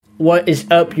What is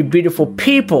up, you beautiful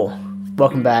people?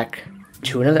 Welcome back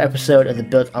to another episode of the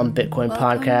Built on Bitcoin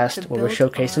podcast, where we're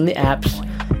showcasing the apps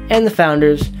and the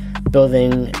founders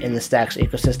building in the Stacks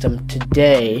ecosystem.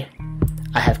 Today,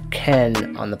 I have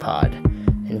Ken on the pod.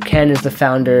 And Ken is the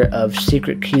founder of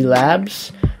Secret Key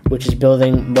Labs, which is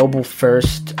building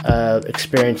mobile-first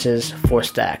experiences for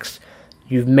Stacks.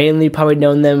 You've mainly probably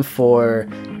known them for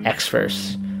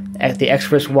Xverse. The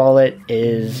Xverse wallet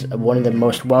is one of the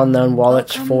most well-known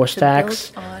wallets for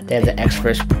Stacks. They have the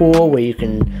Xverse pool where you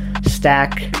can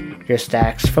stack your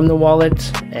stacks from the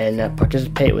wallet and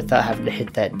participate without having to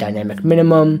hit that dynamic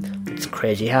minimum. It's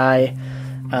crazy high.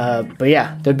 But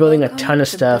yeah, they're building a ton of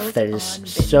stuff that is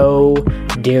so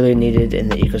dearly needed in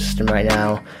the ecosystem right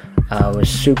now. I was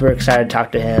super excited to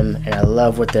talk to him, and I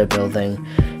love what they're building.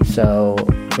 So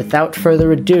without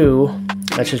further ado,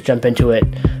 let's just jump into it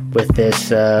with this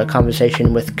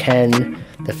conversation with Ken,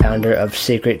 the founder of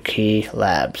Secret Key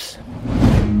Labs.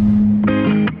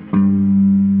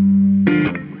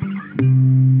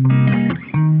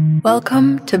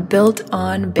 Welcome to Built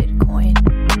on Bitcoin.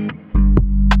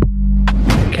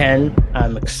 Ken,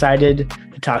 I'm excited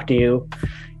to talk to you.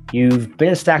 You've been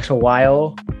in Stacks a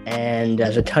while, and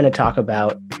there's a ton to talk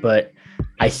about, but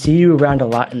I see you around a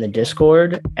lot in the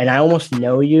Discord, and I almost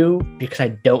know you because I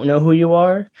don't know who you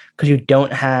are, because you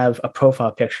don't have a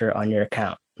profile picture on your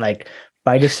account. Like,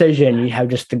 by decision, you have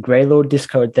just the gray little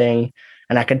Discord thing,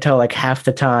 and I can tell like half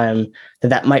the time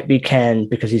that might be Ken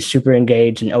because he's super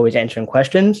engaged and always answering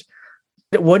questions.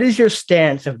 What is your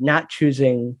stance of not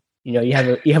choosing, you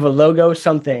have a logo,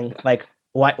 something, like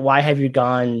why have you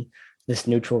gone this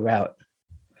neutral route?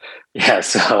 Yeah,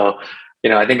 so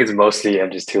I think it's mostly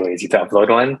I'm just too lazy to upload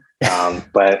one.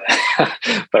 But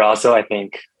but also I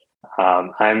think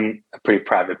I'm a pretty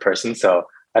private person, so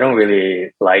I don't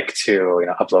really like to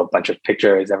upload a bunch of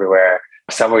pictures everywhere.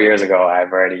 Several years ago,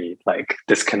 I've already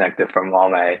disconnected from all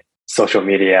my social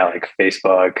media, like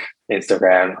Facebook,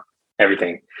 Instagram,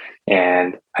 everything.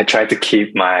 And I tried to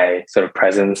keep my sort of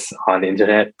presence on the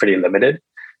internet pretty limited,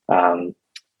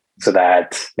 so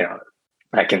that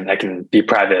I can be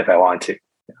private if I want to.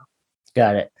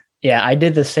 Got it. Yeah, I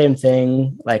did the same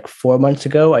thing like 4 months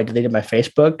ago. I deleted my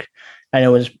Facebook, and it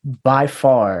was by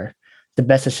far the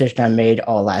best decision I made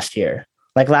all last year.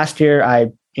 Like last year,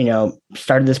 I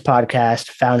started this podcast,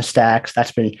 found Stacks.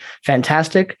 That's been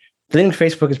fantastic. Deleting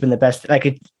Facebook has been the best.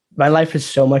 My life is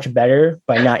so much better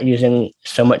by not using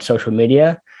so much social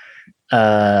media.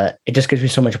 It just gives me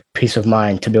so much peace of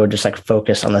mind to be able to just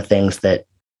focus on the things that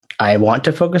I want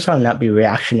to focus on, and not be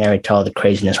reactionary to all the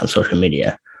craziness on social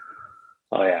media.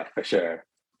 Oh yeah, for sure.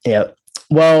 Yeah.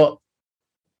 Well,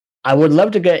 I would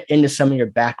love to get into some of your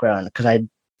background, because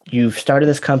you've started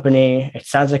this company. It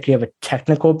sounds like you have a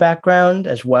technical background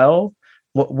as well.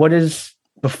 What is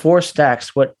before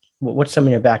Stacks? What's some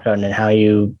of your background and how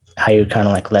you kind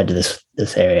of led to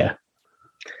this area?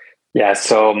 Yeah.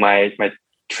 So my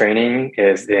training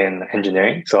is in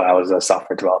engineering. So I was a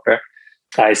software developer.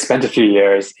 I spent a few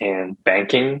years in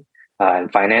banking and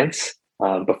finance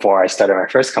before I started my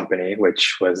first company,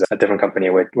 which was a different company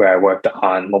where I worked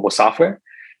on mobile software.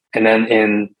 And then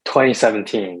in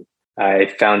 2017, I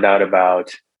found out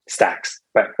about Stacks.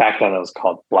 But back then it was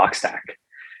called Blockstack.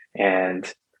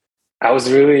 And I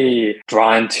was really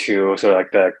drawn to sort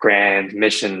of the grand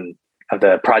mission of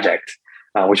the project,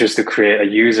 which was to create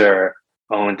a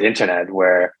user-owned internet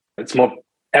where it's more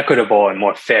equitable and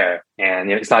more fair.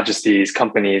 And it's not just these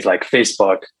companies like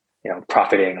Facebook,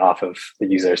 profiting off of the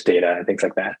user's data and things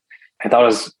like that. I thought it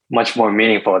was much more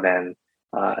meaningful than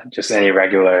just any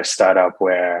regular startup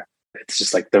where it's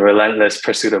just the relentless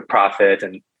pursuit of profit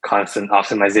and constant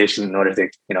optimization in order to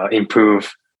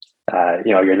improve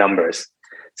your numbers.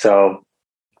 So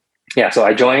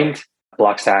I joined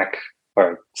Blockstack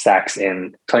or Stacks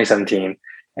in 2017,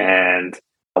 and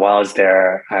while I was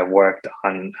there, I worked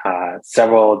on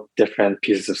several different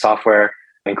pieces of software,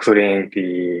 including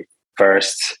the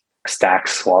first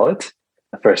Stacks wallet,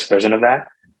 the first version of that.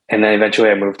 And then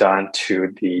eventually I moved on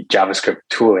to the JavaScript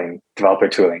tooling, developer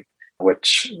tooling,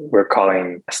 which we're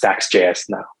calling Stacks.js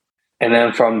now. And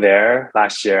then from there,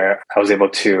 last year, I was able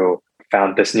to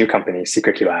found this new company,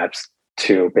 Secret Key Labs,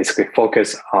 to basically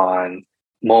focus on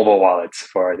mobile wallets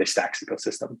for the Stacks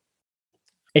ecosystem.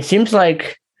 It seems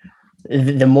like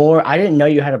the more, I didn't know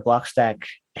you had a Blockstack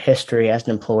history as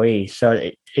an employee.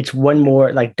 So it's one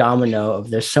more domino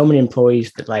of, there's so many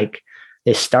employees that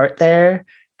they start there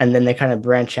and then they kind of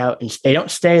branch out, and they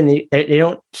don't stay they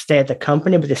don't stay at the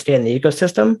company, but they stay in the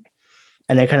ecosystem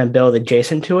and they kind of build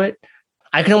adjacent to it.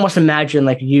 I can almost imagine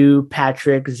you,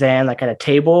 Patrick, Zan, at a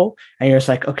table, and you're just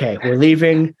okay, we're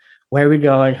leaving. Where are we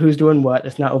going? Who's doing what?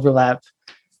 Let's not overlap.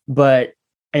 but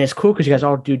and it's cool because you guys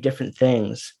all do different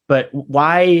things. But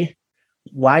why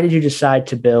did you decide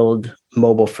to build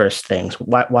mobile first things?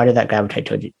 Why did that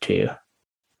gravitate to you?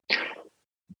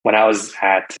 When I was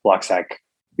at Blockstack,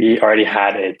 we already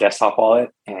had a desktop wallet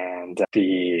and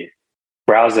the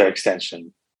browser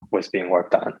extension was being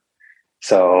worked on.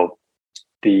 So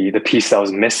the piece that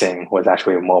was missing was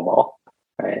actually mobile,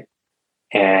 right?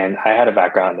 And I had a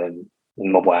background in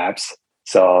mobile apps.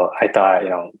 So I thought,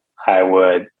 I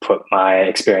would put my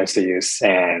experience to use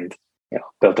and,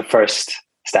 build the first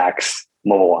Stacks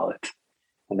mobile wallet.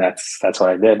 And that's what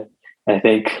I did. And I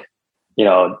think, you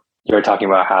were talking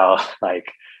about how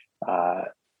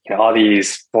all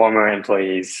these former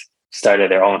employees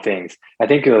started their own things. I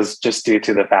think it was just due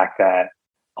to the fact that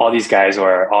all these guys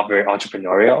were all very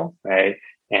entrepreneurial, right?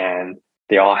 And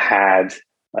they all had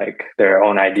their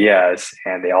own ideas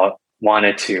and they all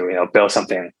wanted to, build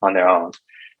something on their own.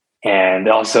 And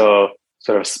it also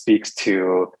sort of speaks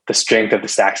to the strength of the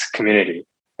Stacks community,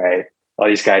 right? All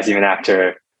these guys, even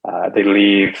after they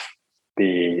leave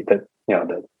the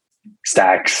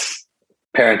Stacks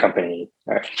parent company,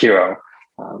 Hero,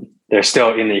 they're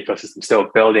still in the ecosystem, still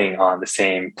building on the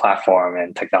same platform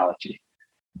and technology.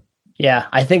 Yeah,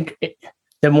 I think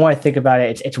the more I think about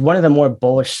it, it's one of the more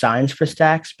bullish signs for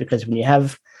Stacks, because when you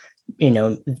have,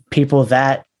 people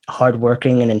that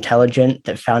hardworking and intelligent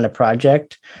that found a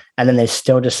project, and then they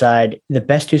still decide the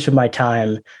best use of my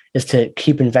time is to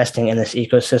keep investing in this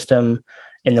ecosystem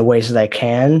in the ways that I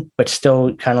can, but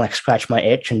still kind of scratch my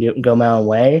itch and go my own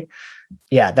way.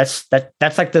 Yeah, that's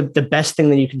the best thing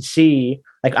that you can see.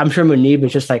 I'm sure Munib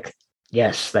is just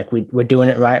yes, we're doing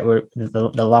it right.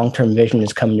 The long-term vision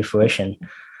is coming to fruition.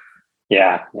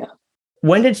 Yeah.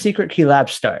 When did Secret Key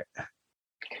Labs start?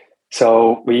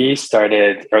 So we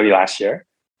started early last year.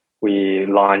 We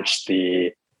launched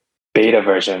the beta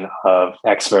version of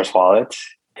Xverse Wallet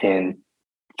in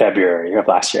February of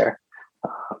last year.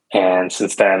 And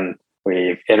since then,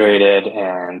 we've iterated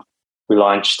and we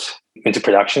launched into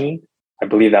production. I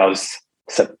believe that was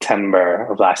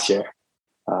September of last year.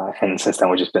 And since then,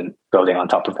 we've just been building on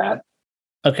top of that.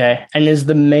 Okay. And is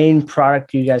the main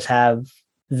product you guys have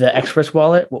the Xverse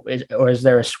Wallet, or is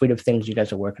there a suite of things you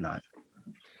guys are working on?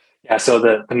 Yeah, so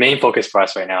the main focus for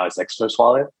us right now is Xverse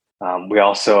Wallet. We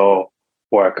also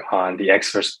work on the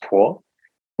Xverse Pool,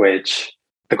 which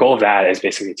the goal of that is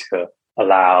basically to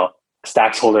allow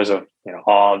Stacks holders of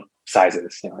all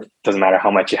sizes, it doesn't matter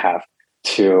how much you have,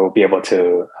 to be able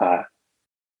to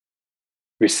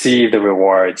receive the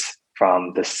rewards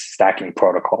from the stacking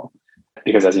protocol.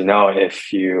 Because as you know,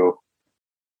 if you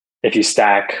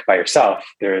stack by yourself,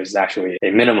 there is actually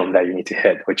a minimum that you need to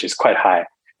hit, which is quite high.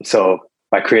 So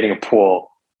by creating a pool,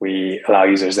 we allow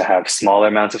users to have smaller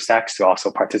amounts of stacks to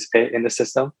also participate in the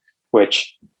system,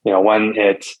 which, when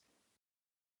it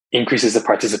increases the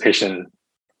participation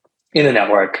in the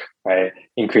network, right,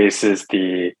 increases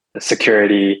the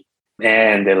security,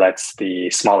 and it lets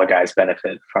the smaller guys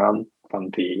benefit from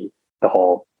the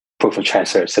whole proof of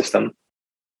transfer system.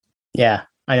 Yeah,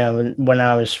 I know. When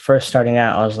I was first starting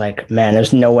out, I was like, man,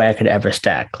 there's no way I could ever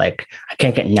stack. I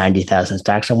can't get 90,000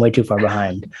 stacks. I'm way too far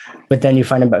behind. But then you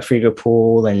find about Frigga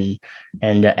Pool and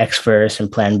Xverse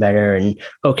and Plan Better, and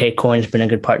OKCoin's been a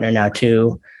good partner now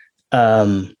too.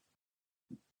 One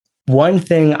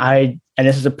thing and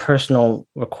this is a personal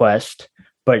request,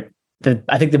 but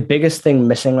I think the biggest thing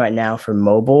missing right now for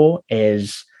mobile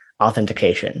is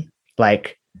authentication.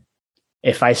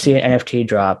 If I see an NFT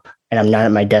drop and I'm not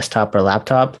at my desktop or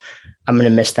laptop, I'm going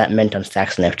to miss that mint on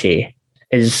Stacks NFT.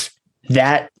 Is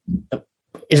that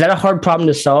a hard problem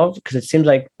to solve? Because it seems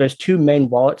like there's two main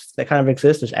wallets that kind of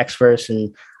exist. There's Xverse,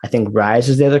 and I think Rise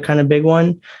is the other kind of big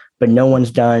one, but no one's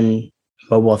done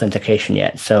mobile authentication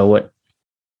yet. So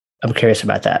I'm curious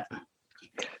about that.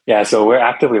 Yeah, so we're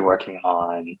actively working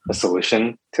on a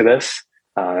solution to this.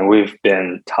 And we've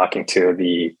been talking to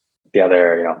the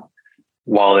other,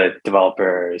 wallet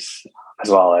developers, as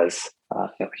well as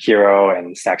Hero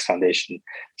and Stacks Foundation.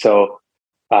 So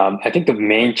I think the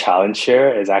main challenge here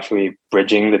is actually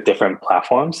bridging the different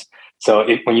platforms. So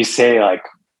when you say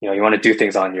you want to do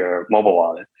things on your mobile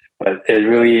wallet, but it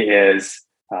really is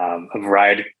a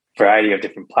variety of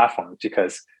different platforms,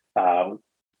 because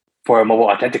for a mobile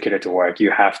authenticator to work, you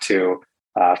have to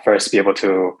first be able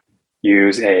to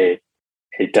use a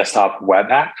desktop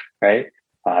web app, right?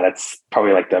 That's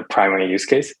probably the primary use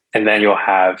case. And then you'll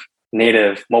have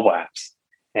native mobile apps.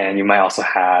 And you might also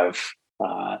have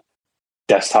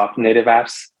desktop native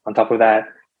apps on top of that.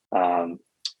 And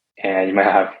you might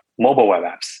have mobile web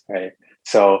apps, right?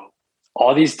 So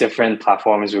all these different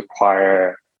platforms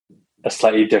require a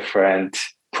slightly different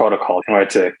protocol in order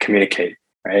to communicate,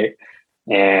 right?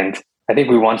 And I think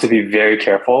we want to be very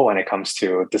careful when it comes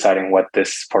to deciding what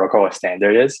this protocol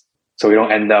standard is. So we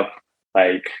don't end up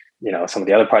like, some of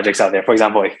the other projects out there. For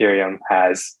example, Ethereum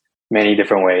has many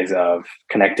different ways of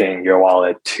connecting your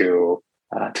wallet to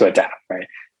a dApp, right?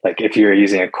 Like if you're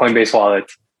using a Coinbase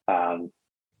wallet,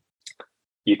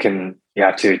 you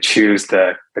have to choose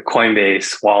the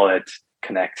Coinbase wallet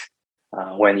connect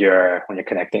when you're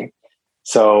connecting.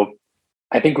 So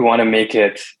I think we want to make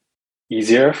it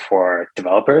easier for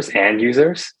developers and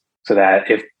users so that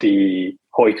if the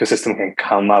whole ecosystem can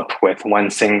come up with one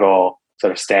single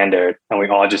sort of standard and we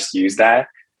all just use that,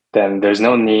 then there's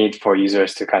no need for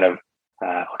users to kind of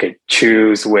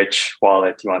choose which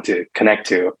wallet you want to connect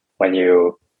to when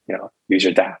you use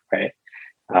your dApp, right?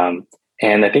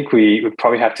 And I think we would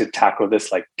probably have to tackle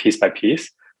this like piece by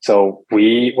piece. So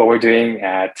what we're doing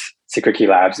at Secret Key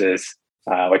Labs is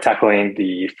we're tackling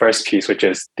the first piece, which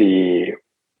is the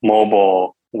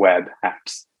mobile web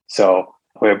apps. So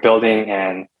we're building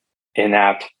an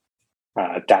in-app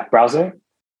dApp browser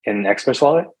in Express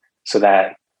Wallet so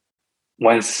that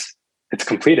once it's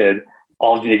completed,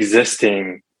 all the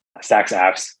existing Stacks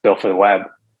apps built for the web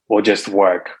will just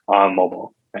work on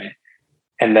mobile, right?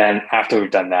 And then after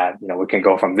we've done that, we can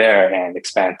go from there and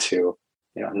expand to,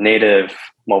 native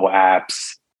mobile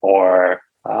apps or,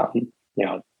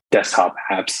 desktop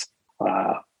apps,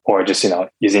 or just,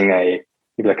 using maybe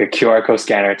like a QR code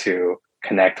scanner to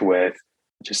connect with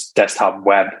just desktop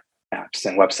web apps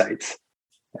and websites.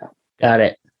 Yeah. Got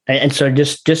it. And so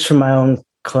just for my own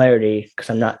clarity, because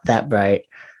I'm not that bright,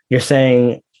 you're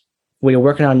saying what you're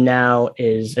working on now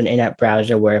is an in-app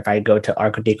browser where if I go to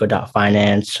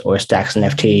arcodeco.finance or Stacks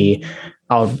NFT,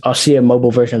 I'll see a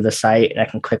mobile version of the site and I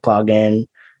can click log in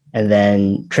and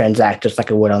then transact just like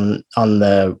I would on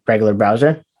the regular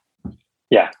browser.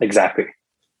 Yeah, exactly.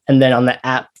 And then on the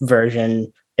app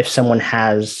version, if someone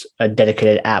has a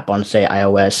dedicated app on, say,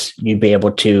 iOS, you'd be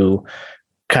able to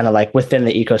kind of like within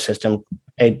the ecosystem,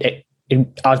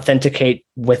 authenticate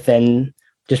within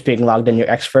just being logged in your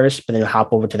X first, but then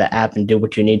hop over to the app and do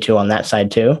what you need to on that side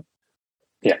too.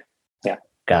 Yeah.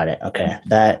 Got it. Okay.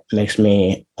 That makes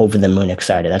me over the moon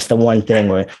excited. That's the one thing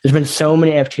where there's been so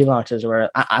many NFT launches where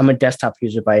I'm a desktop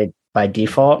user by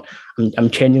default. I'm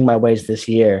changing my ways this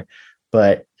year,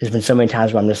 but there's been so many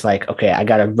times where I'm just like, okay, I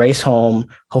got to race home.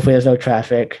 Hopefully there's no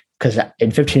traffic because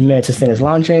in 15 minutes this thing is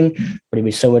launching, but it'd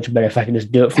be so much better if I could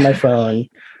just do it from my phone.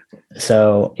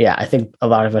 So yeah, I think a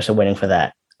lot of us are waiting for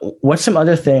that. What's some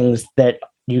other things that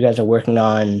you guys are working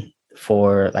on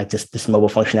for like this mobile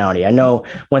functionality? I know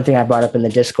one thing I brought up in the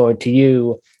Discord to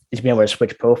you is being able to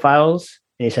switch profiles,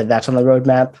 and you said that's on the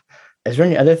roadmap. Is there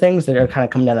any other things that are kind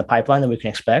of coming down the pipeline that we can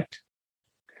expect?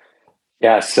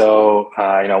 Yeah. So,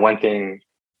 one thing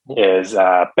is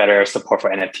better support for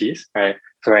NFTs, right?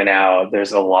 So right now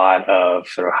there's a lot of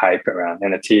sort of hype around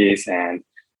NFTs, and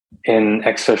in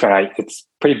Express right now, it's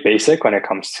pretty basic when it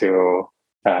comes to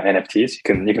NFTs.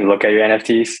 You can look at your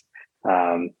NFTs,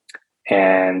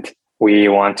 and we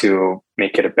want to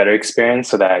make it a better experience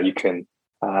so that you can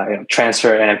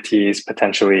transfer NFTs,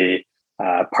 potentially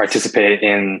participate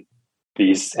in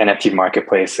these NFT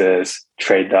marketplaces,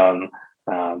 trade them,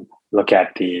 look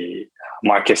at the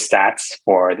market stats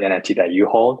for the NFT that you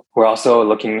hold. We're also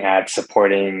looking at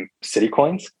supporting city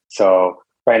coins. So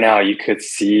right now you can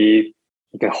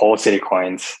hold city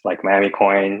coins like Miami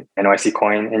Coin, NYC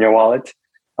Coin in your wallet.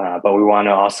 But we want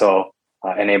to also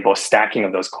enable stacking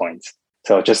of those coins.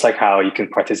 So just like how you can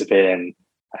participate in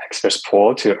Express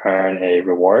Pool to earn a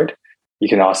reward, you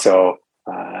can also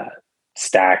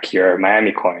stack your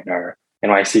Miami Coin or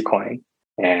NYC Coin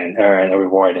and earn a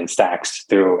reward in stacks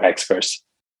through Express.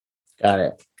 Got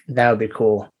it. That would be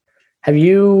cool. Have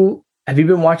you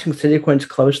been watching city coins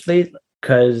closely?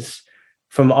 Because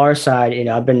from our side,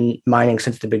 I've been mining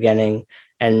since the beginning,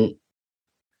 and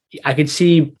I could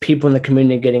see people in the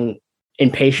community getting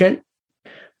impatient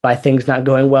by things not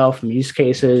going well from use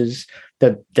cases.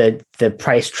 The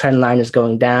price trend line is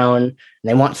going down, and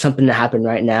they want something to happen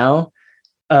right now.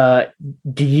 Have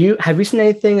you seen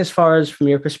anything as far as from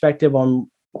your perspective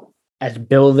on as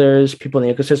builders, people in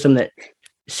the ecosystem that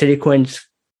Citycoins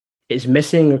is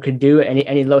missing or could do?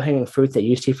 Any low hanging fruit that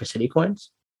you see for Citycoins?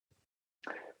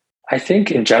 I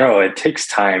think in general it takes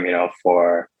time,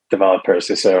 for developers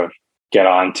to sort of get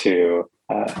onto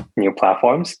new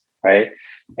platforms, right?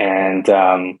 And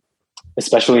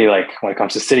especially like when it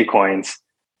comes to Citycoins,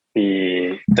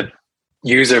 the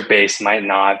user base might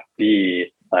not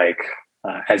be like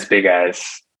as big as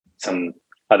some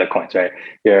other coins, right?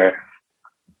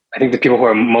 I think the people who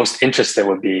are most interested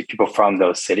would be people from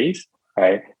those cities,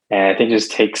 right? And I think it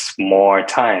just takes more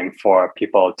time for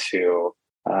people to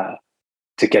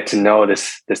to get to know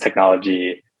this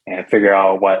technology and figure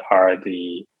out what are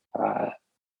the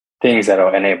things that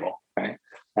will enable. Right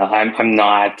now, I'm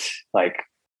not like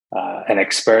an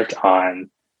expert on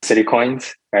city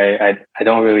coins. Right, I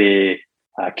don't really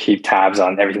keep tabs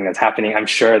on everything that's happening. I'm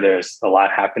sure there's a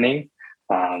lot happening.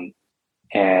 I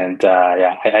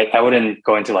wouldn't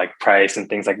go into like price and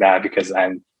things like that because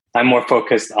I'm more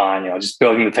focused on just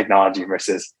building the technology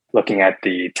versus looking at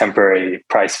the temporary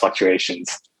price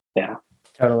fluctuations. Yeah,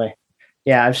 totally.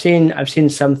 Yeah, I've seen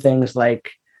some things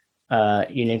like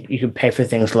you can pay for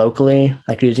things locally,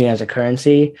 like using it as a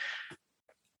currency.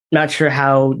 Not sure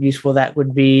how useful that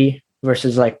would be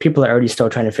versus like people are already still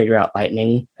trying to figure out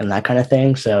Lightning and that kind of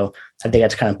thing. So I think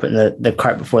that's kind of putting the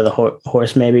cart before the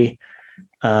horse, maybe.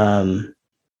 I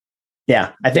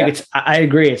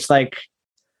agree. It's like,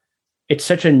 it's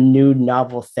such a new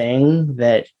novel thing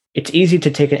that it's easy to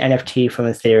take an NFT from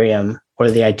Ethereum or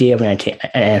the idea of an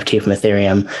NFT from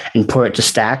Ethereum and pour it to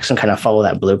Stacks and kind of follow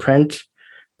that blueprint.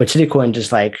 But Citicoin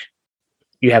just like,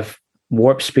 you have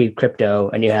warp speed crypto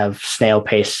and you have snail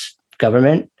pace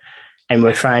government. And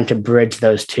we're trying to bridge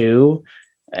those two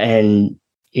and,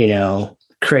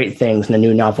 create things in a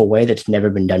new novel way that's never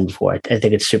been done before. I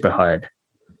think it's super hard.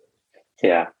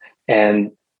 Yeah.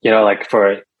 And, like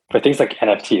for things like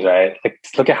NFTs, right? Like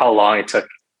look at how long it took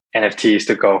NFTs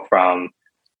to go from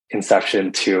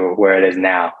inception to where it is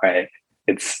now, right?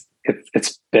 It's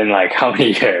been like how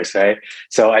many years, right?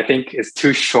 So I think it's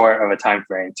too short of a time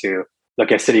frame to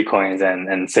look at city coins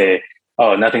and say,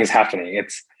 oh, nothing's happening.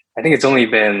 I think it's only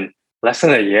been less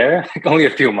than a year, like only a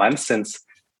few months since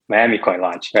Miami Coin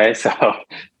launched, right? So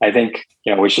I think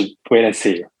we should wait and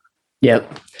see.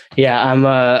 Yep.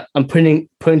 Yeah, I'm putting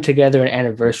together an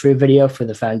anniversary video for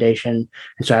the foundation,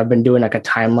 and so I've been doing like a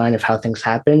timeline of how things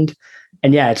happened.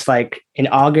 And yeah, it's like in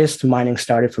August, mining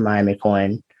started for Miami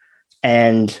Coin,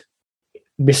 and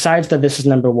besides that, this is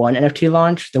number one NFT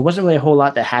launch. There wasn't really a whole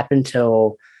lot that happened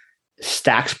till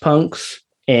Stacks Punks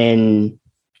in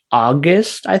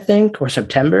August, I think, or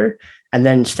September, and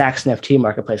then Stacks NFT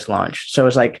marketplace launched. So it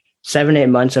was like 7-8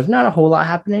 months of not a whole lot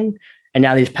happening, and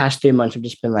now these past 3 months have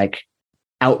just been like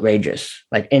outrageous.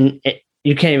 Like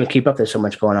you can't even keep up. There's so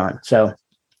much going on. So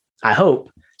I hope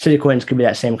City Coins could be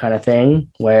that same kind of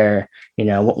thing where,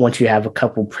 once you have a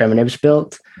couple primitives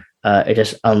built, it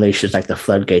just unleashes like the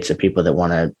floodgates of people that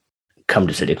want to come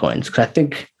to City Coins. Cause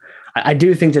I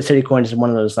do think that City Coins is one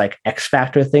of those like X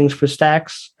factor things for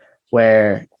Stacks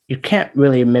where you can't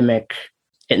really mimic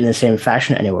it in the same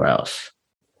fashion anywhere else.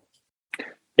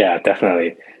 Yeah,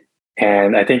 definitely.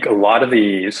 And I think a lot of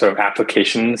the sort of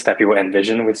applications that people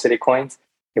envision with City Coins,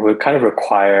 it would kind of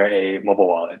require a mobile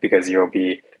wallet because you'll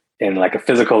be in like a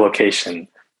physical location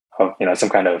of, some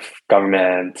kind of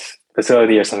government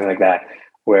facility or something like that,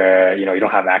 where, you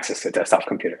don't have access to a desktop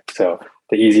computer. So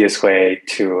the easiest way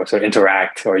to sort of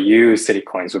interact or use City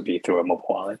Coins would be through a mobile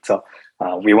wallet. So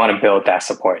we want to build that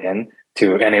support in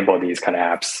to enable these kind of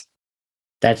apps.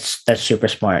 That's super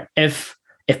smart. If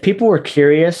people were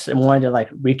curious and wanted to like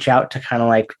reach out to kind of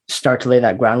like start to lay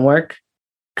that groundwork,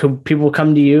 could people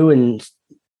come to you and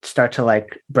start to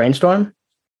like brainstorm?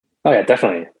 Oh yeah,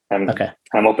 definitely. I'm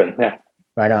open. Yeah.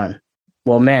 Right on.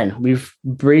 Well, man, we've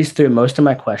breezed through most of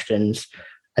my questions.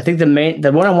 I think the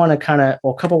one I want to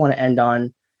a couple I want to end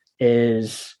on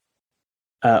is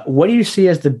what do you see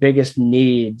as the biggest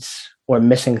needs or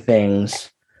missing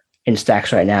things in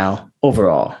Stacks right now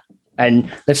overall?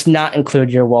 And let's not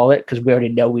include your wallet because we already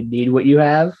know we need what you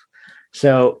have.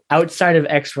 So outside of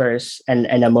Xverse and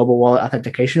a mobile wallet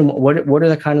authentication, what are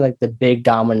the kind of like the big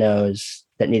dominoes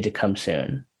that need to come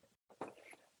soon?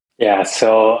 Yeah,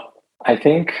 so I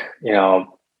think, in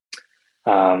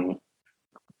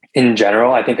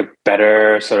general, I think a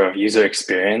better sort of user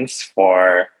experience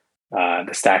for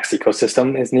the Stacks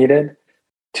ecosystem is needed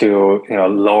to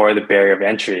lower the barrier of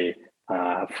entry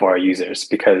for users,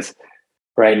 because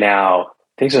right now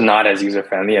things are not as user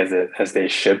friendly as they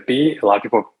should be. A lot of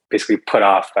people basically put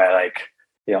off by like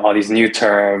all these new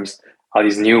terms, all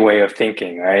these new way of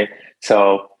thinking, right?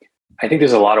 So I think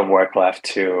there's a lot of work left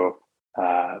to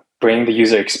bring the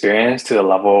user experience to the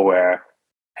level where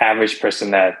average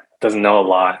person that doesn't know a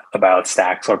lot about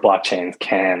Stacks or blockchains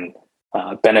can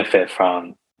benefit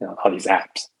from all these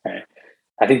apps, right?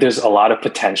 I think there's a lot of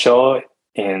potential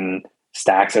in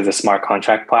Stacks as a smart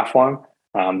contract platform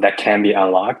that can be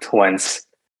unlocked once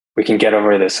we can get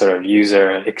over this sort of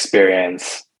user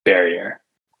experience barrier,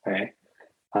 right?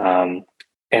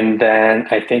 And then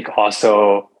I think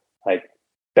also like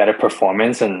better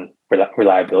performance and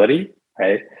reliability,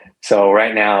 right? So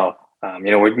right now,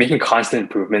 we're making constant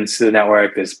improvements to the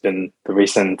network. There's been the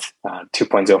recent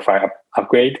 2.05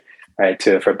 upgrade right?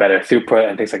 For better throughput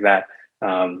and things like that.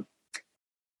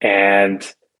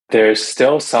 And there's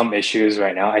still some issues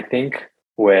right now, I think,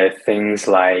 with things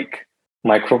like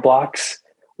microblocks,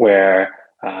 where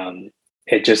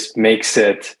it just makes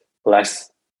it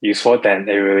less useful than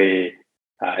it really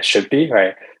should be,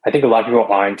 right? I think a lot of people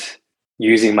aren't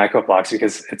using microblocks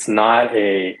because it's not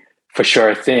a for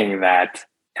sure thing that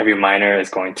every miner is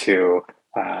going to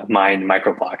mine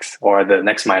microblocks, or the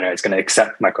next miner is going to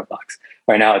accept microblocks.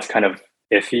 Right now, it's kind of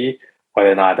iffy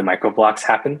whether or not the microblocks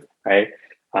happen, right?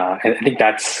 And I think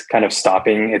that's kind of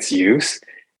stopping its use.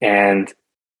 And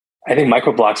I think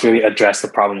microblocks really address the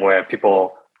problem where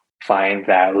people find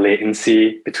that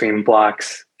latency between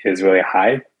blocks is really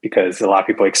high, because a lot of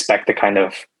people expect the kind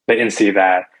of latency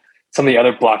that some of the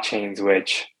other blockchains,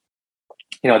 which,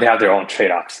 they have their own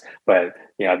trade-offs, but,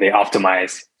 they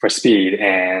optimize for speed,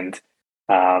 and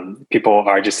people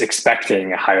are just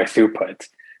expecting a higher throughput.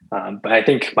 But I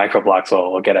think microblocks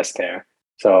will get us there.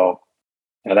 So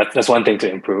that's one thing to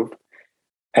improve.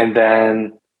 And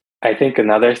then I think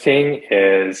another thing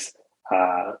is,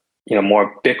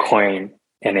 more Bitcoin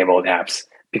enabled apps,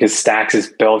 because Stacks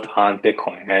is built on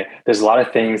Bitcoin, right? There's a lot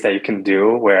of things that you can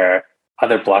do where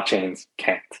other blockchains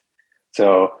can't.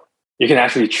 So you can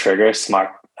actually trigger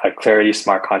a Clarity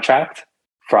smart contract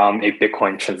from a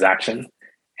Bitcoin transaction.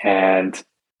 And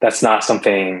that's not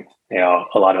something, a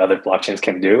lot of other blockchains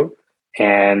can do.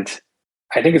 And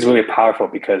I think it's really powerful,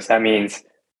 because that means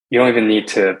you don't even need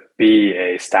to be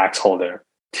a Stacks holder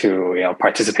to,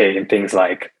 participate in things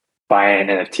like buying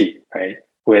an NFT, right?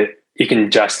 You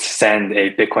can just send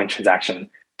a Bitcoin transaction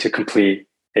to complete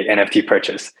an NFT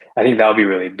purchase. I think that would be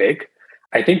really big.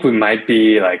 I think we might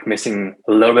be missing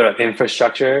a little bit of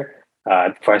infrastructure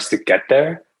for us to get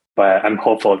there, but I'm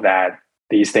hopeful that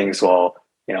these things will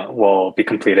be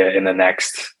completed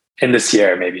in this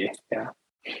year, maybe. Yeah.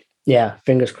 Yeah.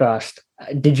 Fingers crossed.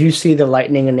 Did you see the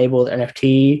Lightning enabled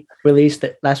NFT release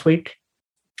last week?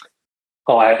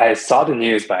 Oh, I saw the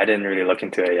news, but I didn't really look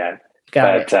into it yet.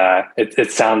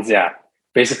 It sounds, yeah.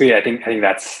 Basically, I think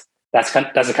that's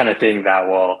the kind of thing that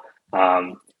will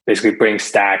basically bring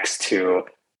Stacks to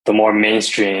the more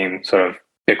mainstream sort of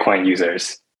Bitcoin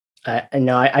users.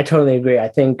 No, I totally agree. I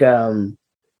think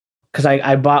because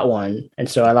I bought one, and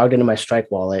so I logged into my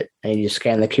Strike wallet, and you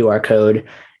scan the QR code,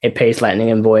 it pays Lightning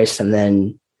Invoice, and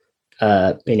then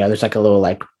there's a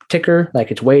little ticker,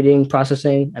 it's waiting,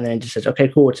 processing, and then it just says, okay,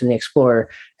 cool, it's in the Explorer,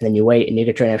 and then you wait and you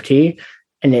get your NFT.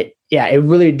 And it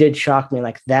really did shock me.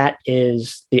 That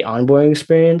is the onboarding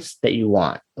experience that you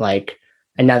want.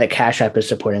 And now that Cash App is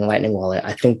supporting Lightning Wallet,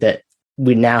 I think that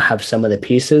we now have some of the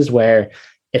pieces where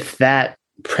if that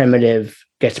primitive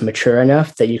gets mature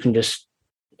enough that you can just,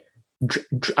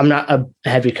 I'm not a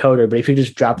heavy coder, but if you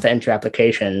just drop that into your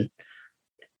application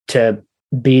to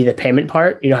be the payment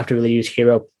part, you don't have to really use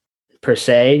Hero per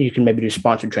se. You can maybe do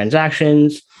sponsored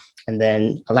transactions and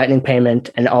then a Lightning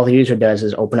payment, and all the user does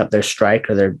is open up their Strike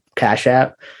or their Cash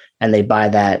App, and they buy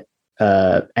that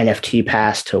NFT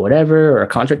pass to whatever, or a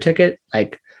concert ticket.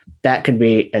 That could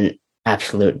be an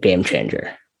absolute game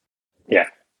changer.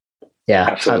 Yeah,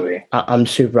 absolutely. I'm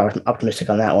super optimistic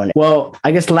on that one. Well,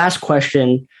 I guess last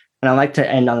question, and I like to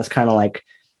end on this kind of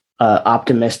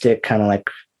optimistic, kind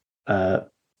of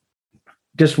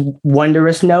just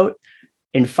wondrous note.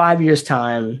 In 5 years'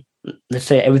 time, let's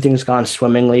say everything's gone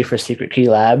swimmingly for Secret Key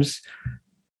Labs.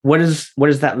 What does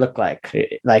that look like?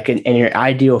 In your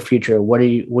ideal future, what are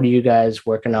you guys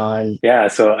working on? Yeah,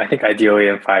 so I think ideally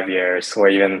in 5 years, or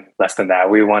even less than that,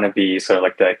 we want to be sort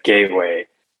of the gateway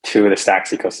to the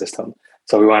Stacks ecosystem.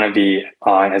 So we want to be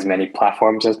on as many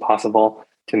platforms as possible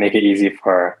to make it easy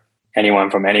for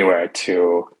anyone from anywhere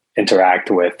to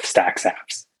interact with Stacks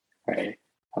apps, right?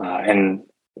 And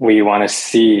we want to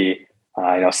see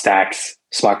Stacks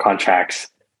smart contracts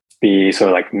be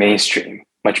sort of mainstream,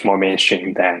 much more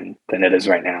mainstream than it is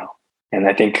right now. And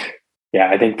I think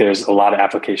there's a lot of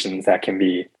applications that can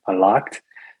be unlocked,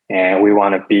 and we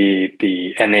want to be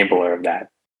the enabler of that.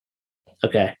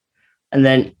 Okay. And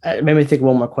then made me think of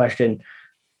one more question.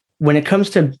 When it comes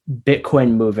to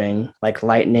Bitcoin moving, like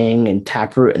Lightning and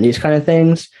Taproot and these kind of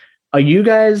things, are you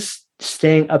guys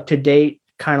staying up to date?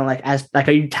 Kind of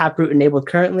are you Taproot enabled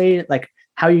currently?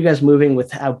 How are you guys moving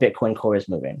with how Bitcoin Core is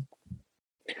moving?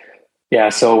 Yeah,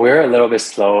 so we're a little bit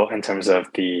slow in terms of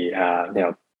the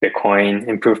Bitcoin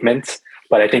improvements,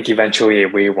 but I think eventually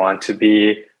we want to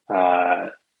be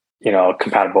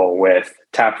compatible with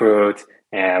Taproot,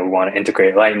 and we want to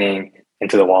integrate Lightning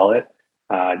into the wallet.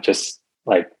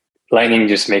 Lightning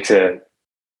just makes it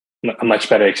a much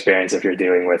better experience if you're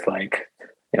dealing with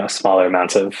smaller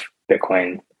amounts of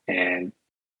Bitcoin and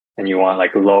you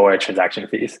want lower transaction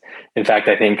fees. In fact,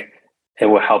 I think it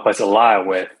will help us a lot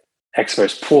with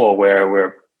Xverse Pool, where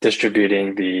we're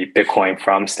distributing the Bitcoin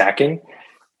from stacking.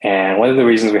 And one of the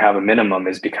reasons we have a minimum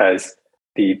is because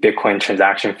the Bitcoin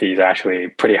transaction fees are actually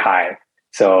pretty high.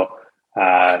 So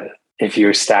if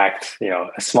you stacked, a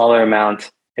smaller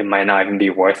amount, it might not even be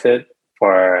worth it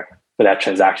for that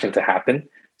transaction to happen.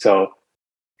 So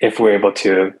if we're able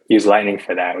to use Lightning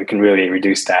for that, we can really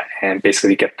reduce that and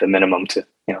basically get the minimum to,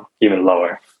 even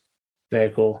lower. Very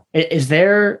cool. Is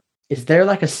there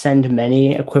like a send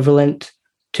many equivalent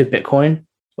to Bitcoin,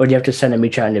 or do you have to send them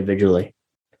each out individually?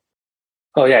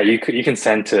 Oh yeah, you can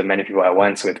send to many people at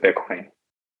once with Bitcoin.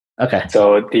 Okay.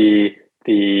 So the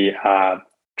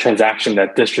transaction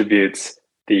that distributes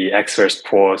the Xverse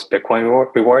Pool's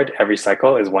Bitcoin reward every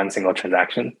cycle is one single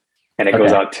transaction, and it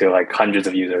goes out to like hundreds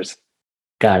of users.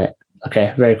 Got it.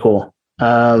 Okay, very cool.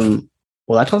 Well,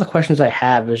 that's all the questions I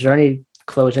have. Is there any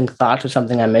closing thoughts or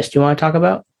something I missed you want to talk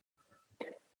about?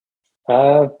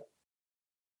 Not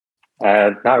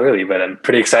really, but I'm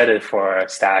pretty excited for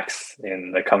Stacks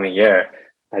in the coming year.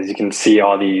 As you can see,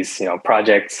 all these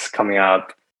projects coming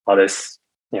up, all this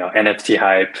NFT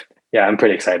hype. Yeah, I'm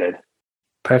pretty excited.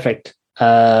 Perfect.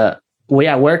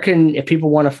 If people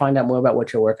want to find out more about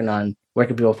what you're working on, where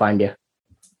can people find you?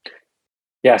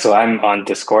 Yeah, so I'm on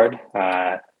Discord.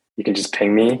 You can just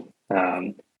ping me,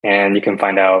 and you can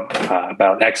find out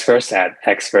about Xverse at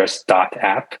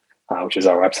xverse.app, which is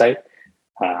our website.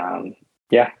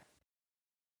 Yeah.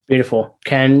 Beautiful.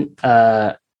 Ken,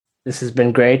 this has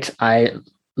been great. I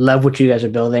love what you guys are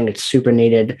building. It's super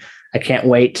needed. I can't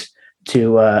wait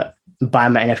to buy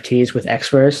my NFTs with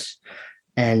Xverse.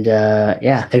 And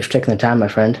thanks for taking the time, my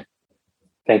friend.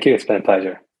 Thank you. It's been a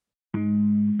pleasure.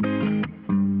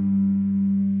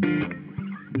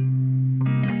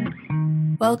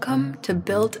 Welcome to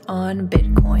Built on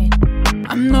Bitcoin.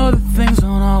 I know that things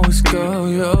don't always go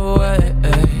your way,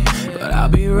 but I'll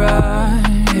be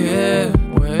right here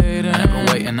waiting. I've been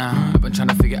waiting now. I've been trying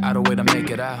to figure out a way to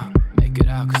make it out.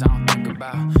 Cause I don't think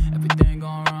about everything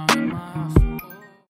going wrong.